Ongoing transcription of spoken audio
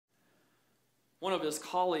One of his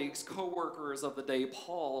colleagues, co-workers of the day,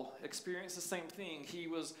 Paul, experienced the same thing. He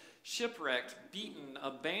was shipwrecked, beaten,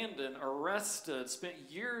 abandoned, arrested, spent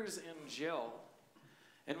years in jail.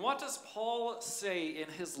 And what does Paul say in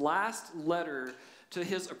his last letter to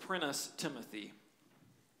his apprentice, Timothy?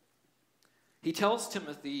 He tells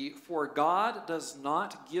Timothy, "For God does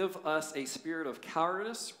not give us a spirit of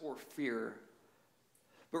cowardice or fear,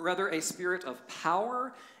 but rather a spirit of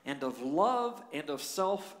power and of love and of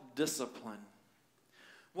self-discipline."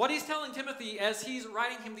 What he's telling Timothy as he's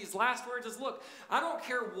writing him these last words is, look, I don't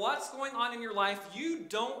care what's going on in your life. You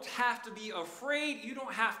don't have to be afraid. You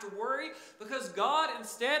don't have to worry, because God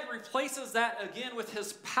instead replaces that again with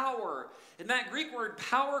his power. And that Greek word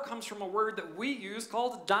power comes from a word that we use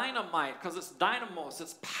called dynamite, because it's dynamos.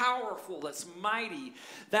 It's powerful. It's mighty.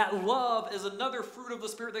 That love is another fruit of the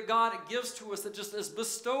Spirit that God gives to us, that just is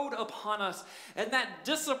bestowed upon us. And that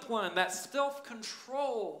discipline, that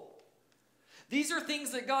self-control, these are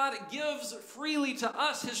things that God gives freely to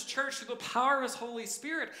us, his church, through the power of his Holy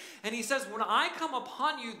Spirit. And he says, when I come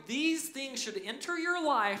upon you, these things should enter your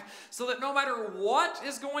life so that no matter what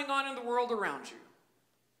is going on in the world around you,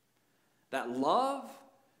 that love,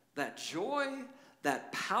 that joy,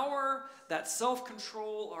 that power, that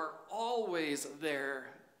self-control are always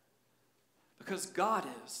there, because God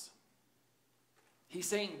is. He's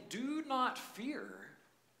saying, do not fear,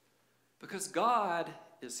 because God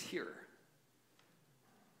is here.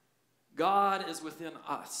 God is within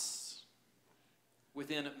us,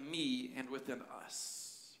 within me, and within us.